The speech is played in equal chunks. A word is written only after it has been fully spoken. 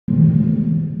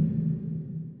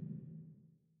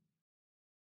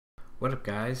What up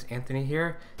guys, Anthony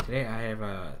here. Today I have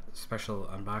a special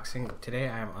unboxing. Today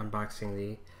I am unboxing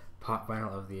the pop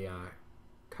vinyl of the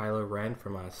Kylo Ren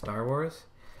from Star Wars.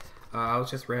 I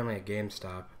was just randomly at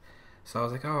GameStop, so I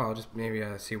was like, oh, I'll just maybe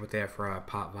see what they have for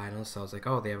pop vinyl. So I was like,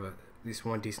 oh, they have at least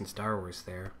one decent Star Wars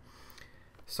there.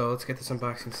 So let's get this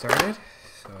unboxing started.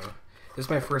 So this is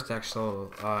my first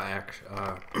actual,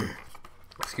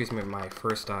 excuse me, my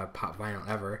first pop vinyl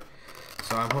ever.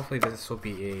 So hopefully this will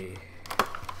be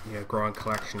a growing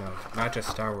collection of not just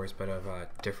Star Wars, but of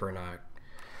different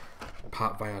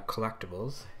pop vinyl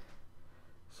collectibles.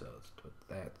 So let's put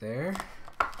that there.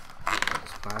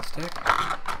 This plastic.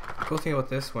 The cool thing about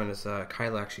this one is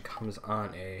Kylo actually comes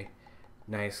on a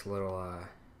nice little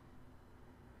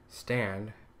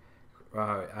stand.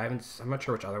 I'm not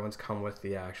sure which other ones come with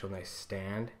the actual nice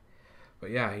stand,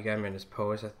 but yeah, he got him in his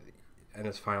pose in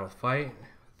his final fight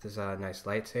with his nice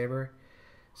lightsaber.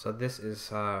 So this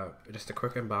is just a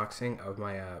quick unboxing of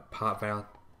my pop vinyl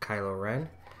Kylo Ren.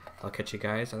 I'll catch you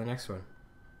guys on the next one.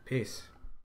 Peace.